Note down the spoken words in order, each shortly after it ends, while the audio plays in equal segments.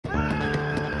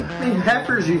many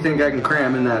heifers do you think I can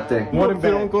cram in that thing? What if they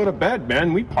don't go to bed,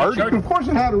 man? We party. Of course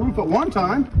it had a roof at one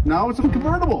time. Now it's a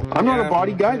convertible. I'm not a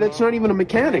body guy. That's not even a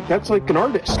mechanic. That's like an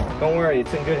artist. Don't worry,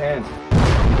 it's in good hands.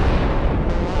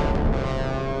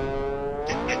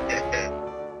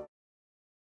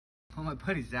 Well, my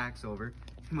buddy Zach's over.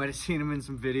 You might have seen him in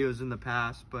some videos in the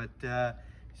past, but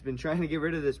he's been trying to get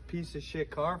rid of this piece of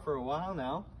shit car for a while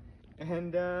now.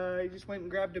 And he just went and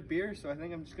grabbed a beer, so I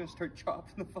think I'm just gonna start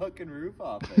chopping the fucking roof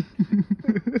off it.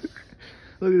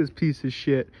 Look at this piece of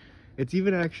shit. It's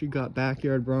even actually got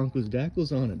Backyard Broncos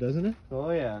decals on it, doesn't it? Oh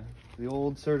yeah, the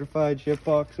old certified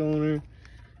shitbox owner.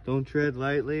 Don't tread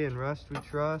lightly and rust we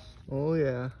trust. Oh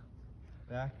yeah.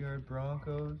 Backyard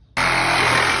Broncos.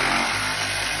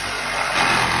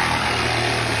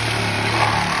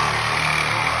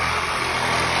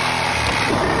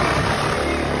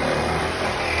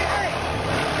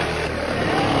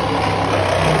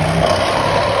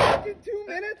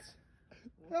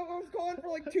 That was going for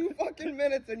like 2 fucking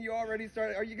minutes and you already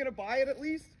started. Are you gonna buy it at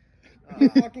least?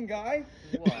 Fucking guy?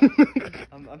 What?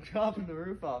 I'm chopping the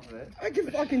roof off of it. I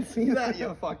can fucking see that,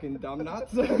 you fucking dumb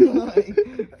nuts.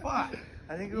 Fuck.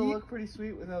 I think it'll look pretty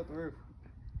sweet without the roof.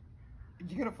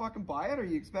 You gonna fucking buy it, or are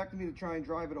you expecting me to try and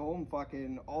drive it home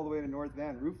fucking all the way to North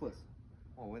Van roofless?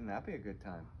 Well, wouldn't that be a good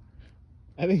time?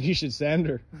 I think you should send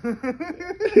her.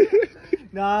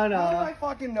 No. How did I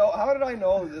fucking know? How did I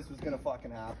know this was gonna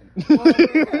fucking happen? Well,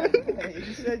 man,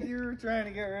 you said you were trying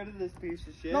to get rid of this piece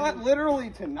of shit. Not literally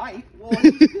tonight. Well,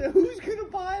 who's gonna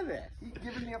buy this? You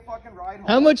giving me a fucking ride home?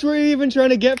 How much were you even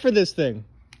trying to get for this thing?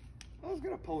 I was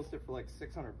gonna post it for like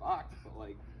 $600, but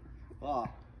like, Oh,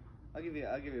 I'll give you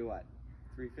what?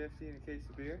 $3.50 in a case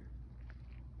of beer?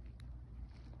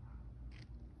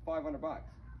 $500.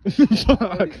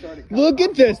 Fuck. Look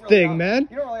at this thing, man.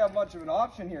 You don't really have much of an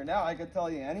option here now. I could tell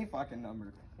you any fucking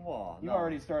number. Well, You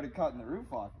already started cutting the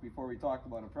roof off before we talked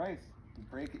about a price. You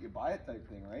break it, you buy it type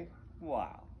thing, right?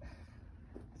 Wow.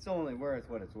 It's only worth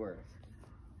what it's worth.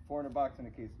 $400 in a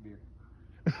case of beer.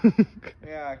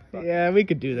 Yeah. Yeah, we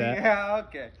could do that. Yeah,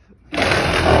 okay.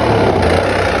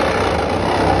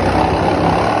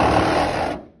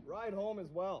 Ride home as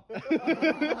well.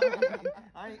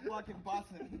 I ain't fucking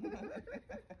bussing.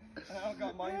 I don't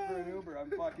got money for an Uber. I'm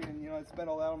fucking, I spent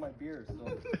all that on my beer, so.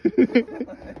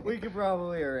 We could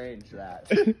probably arrange that.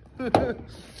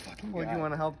 Would you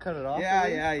want to help cut it off?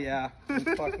 Yeah. Let's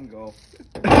fucking go.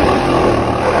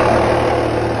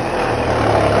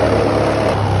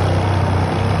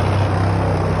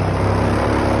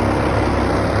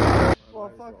 Well,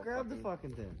 fuck, grab the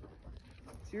fucking thing.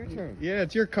 It's your turn. Yeah,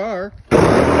 it's your car.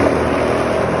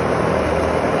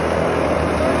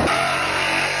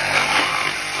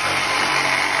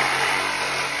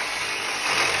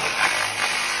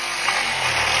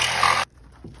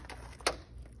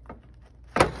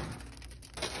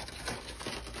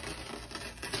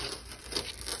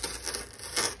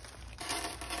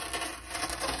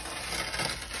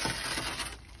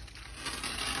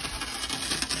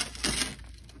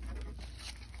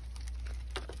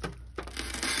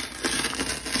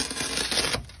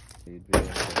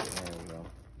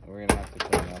 We're gonna have to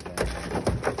clean up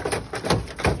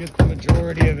that. Get the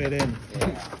majority of it in.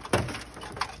 Yeah.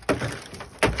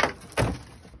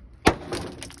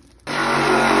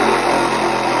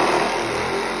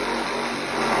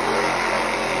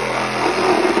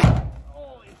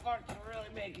 Holy fuck, you're really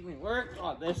making me work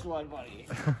on this one, buddy.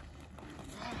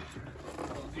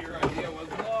 Your idea was,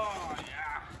 oh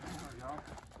yeah. There we go.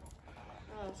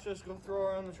 Well, let's just go throw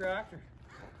her on the tractor.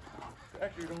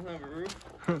 Tractor don't have a roof.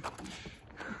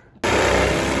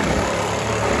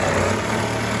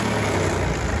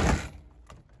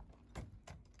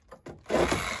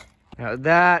 Now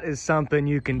that is something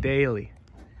you can daily.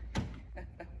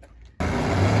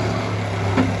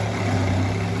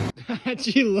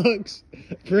 She looks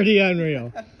pretty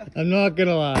unreal. I'm not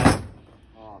gonna lie.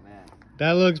 Oh man.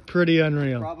 That looks pretty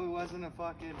unreal. Probably wasn't a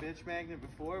fucking bitch magnet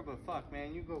before, but fuck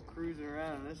man, you go cruising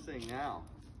around in this thing now.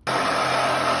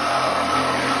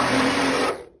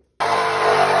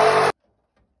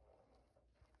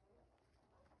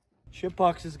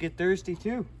 Shitboxes get thirsty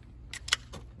too.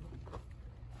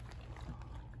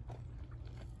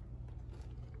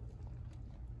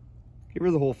 Give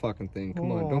her the whole fucking thing.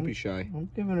 Come on, don't be shy. I'm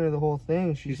giving her the whole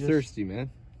thing. She's thirsty, man.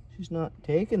 She's not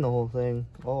taking the whole thing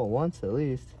all at once, at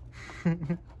least. There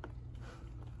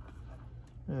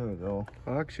we go.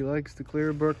 Fuck, she likes the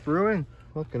Clearbrook Brewing.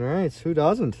 Fucking right. Who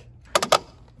doesn't?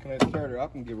 Can I start her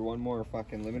up and give her one more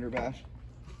fucking limiter bash?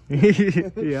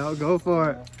 Yeah, I'll go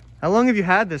for it. How long have you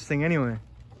had this thing anyway?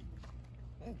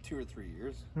 2 or 3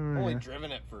 years. Oh, I've only yeah.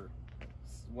 driven it for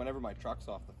whenever my truck's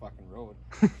off the fucking road.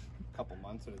 A couple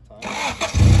months. once at a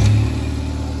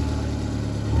time.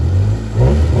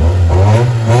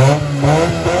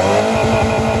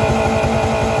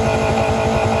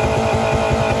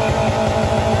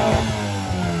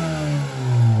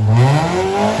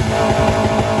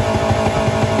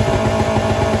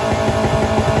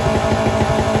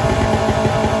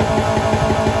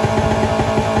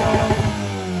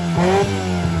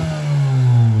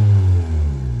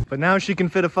 But now she can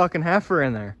fit a fucking heifer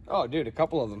in there. Oh, dude, a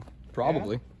couple of them,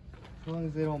 probably. As long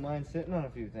as they don't mind sitting on a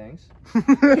few things.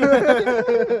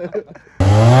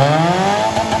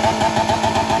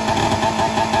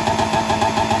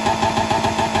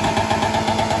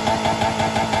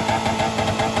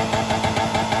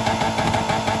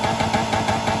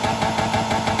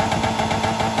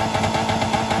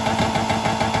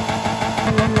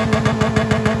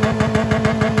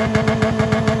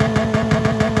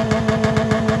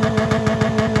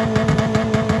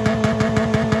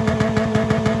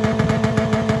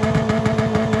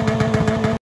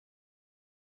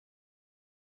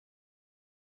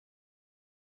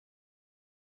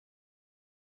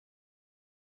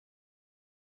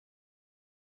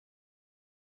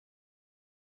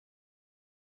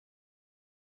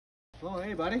 Oh,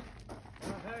 hey, buddy.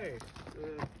 Hey,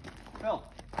 Phil.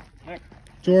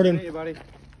 Jordan, Hey, buddy.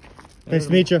 nice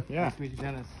to meet you. yeah. Nice to meet you,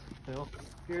 Dennis. Phil.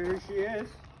 Here she is.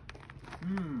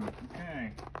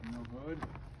 Okay. No good.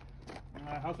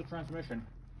 How's the transmission?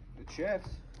 It shifts.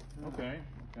 Okay.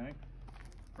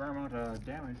 Fair amount of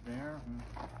damage there.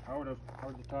 How are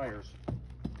the tires?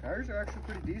 Tires are actually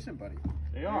pretty decent, buddy.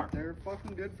 They are. They're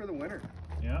fucking good for the winter.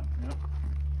 Yeah.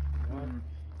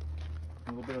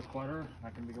 A little bit of clutter.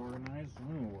 That can be organized.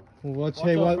 Ooh. Well, what? Watch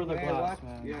Hey, out what? for the Hey, glass, what?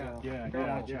 man. Yeah.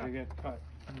 Yeah. want you to get cut.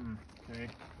 Okay.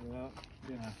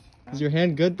 Yeah. Is your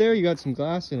hand good there? You got some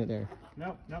glass in it there.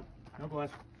 No glass.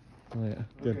 Oh yeah,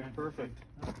 good. Okay, perfect.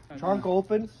 Trunk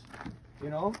opens, you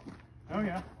know. Oh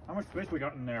yeah. How much space we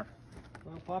got in there?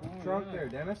 Well, pop the trunk there,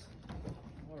 Dennis.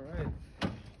 All right.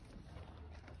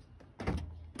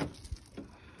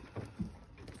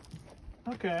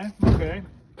 Okay.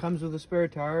 Comes with a spare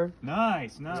tire.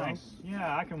 Nice.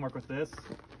 Yeah, I can work with this.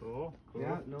 Cool.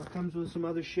 Yeah, no, it comes with some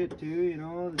other shit too, you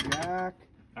know, the jack,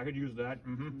 I could use that.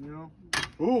 you know.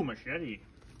 Ooh, machete.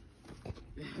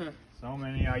 So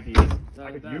many ideas.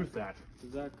 I could use that.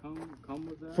 Does that come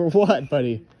with that? For what,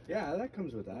 buddy? Yeah, that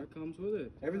comes with that. That comes with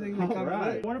it. Everything that comes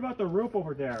with it. What about the roof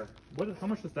over there? How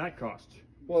much does that cost?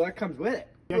 Well, that comes with it.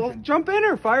 Engine. Well, jump in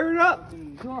her, fire it up.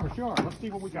 Sure. Let's see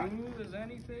what we got. Smooth as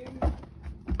anything.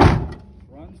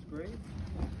 Runs great.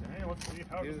 Okay, let's see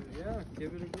how. Yeah,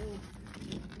 give it a go.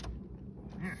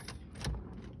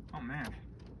 Oh man.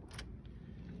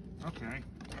 Okay.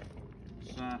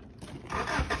 It's,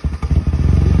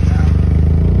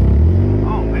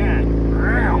 oh man.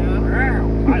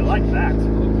 I like that.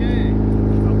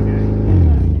 Okay.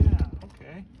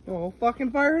 Okay. Oh,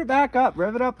 fucking fire it back up.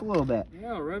 Rev it up a little bit.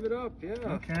 Yeah, rev it up. Yeah.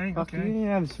 Okay. Fuck, you didn't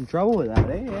have some trouble with that,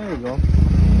 eh? There you go.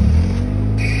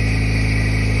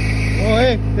 Oh,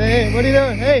 hey, what are you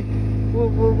doing? Hey,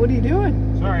 What are you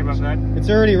doing? Sorry about that. it's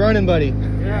already running, buddy.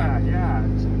 Yeah.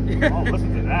 Oh,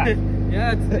 listen to that.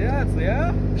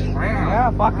 Yeah.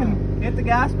 Yeah, fucking hit the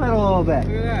gas pedal a little bit.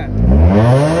 Look at that.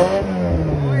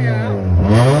 Oh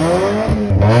yeah.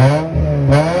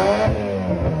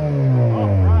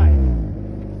 Alright.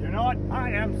 You know what? I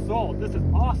am sold. This is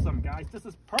awesome, guys. This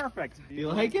is perfect. You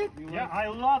like it? Yeah, I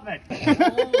love it.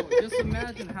 Oh, just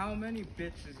imagine how many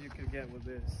bitches you could get with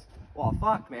this. Well,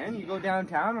 fuck, man. You go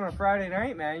downtown on a Friday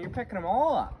night, man. You're picking them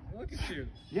all up. Look at you.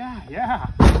 Yeah.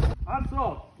 I'm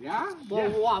sold. Yeah? Well,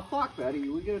 Yeah. well, fuck, buddy.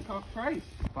 We gotta talk price.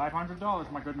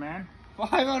 $500, my good man.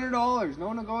 $500.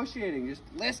 No negotiating. Just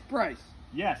list price.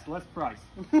 Yes, let's price.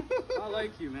 I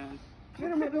like you, man.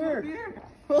 Get him a beer.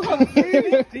 No,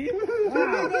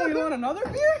 you want another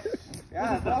beer?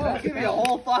 Yeah, I'll give you a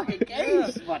whole fucking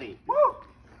case, buddy. Woo!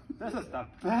 This is the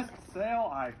best sale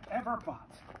I've ever bought.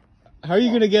 How are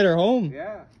you gonna get her home?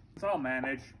 Yeah. It's all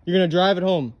managed. You're gonna drive it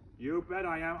home. You bet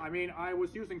I am. I mean, I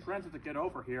was using transit to get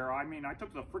over here. I mean, I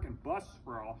took the freaking bus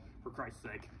for Christ's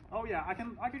sake. Oh yeah, I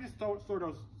can just store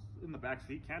those in the back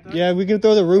seat, can't I? Yeah, we can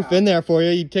throw the roof in there for you.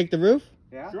 You take the roof?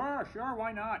 Yeah? Sure,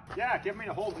 why not? Yeah, give me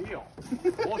the whole deal.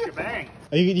 Whole shebang.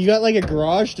 You got like a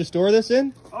garage to store this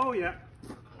in? Oh yeah.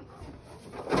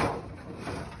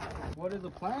 What are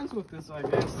the plans with this, I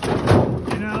guess?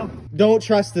 You know, Don't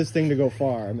trust this thing to go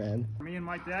far, man. me and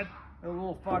my dad, a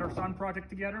little father-son project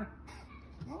together.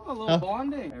 Oh, a little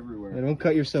bonding. Everywhere. Yeah, don't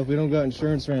cut yourself. We don't got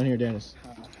insurance around here, Dennis.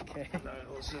 Okay.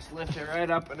 Let's just lift it right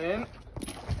up and in.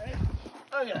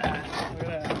 Look at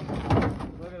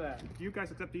that. Do you guys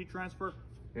accept e-transfer?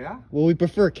 Yeah? Well, we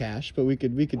prefer cash, but we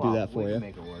could do that for we you. can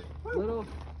make it work. Little.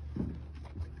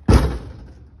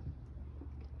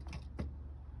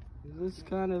 Is this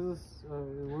kind of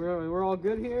we're all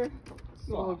good here? It's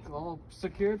all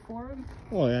secured for him?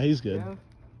 Oh yeah, he's good. Yeah.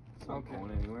 It's not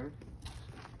going anywhere.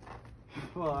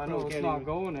 Well, I know Okay, it's not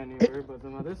going anywhere, but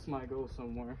then this might go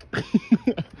somewhere.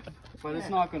 But it's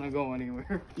not gonna go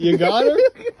anywhere. You got her?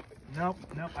 Nope,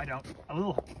 I don't. A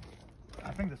little.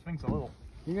 I think this thing's a little.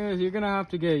 You're gonna have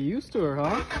to get used to her,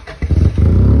 huh?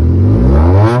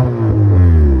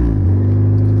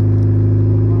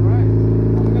 Alright.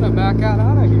 I'm gonna back out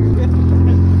of here.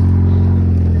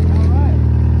 Alright.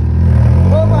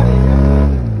 Well, buddy,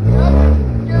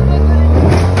 you're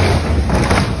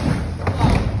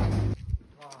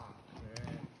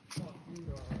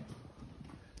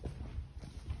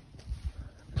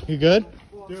You good?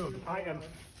 Dude,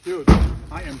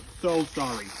 I am so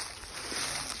sorry.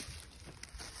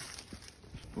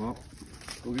 Well,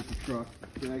 go get the truck,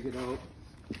 drag it out.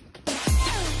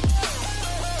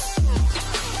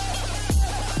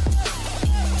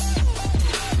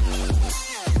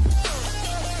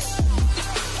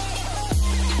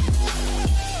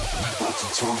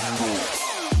 Talking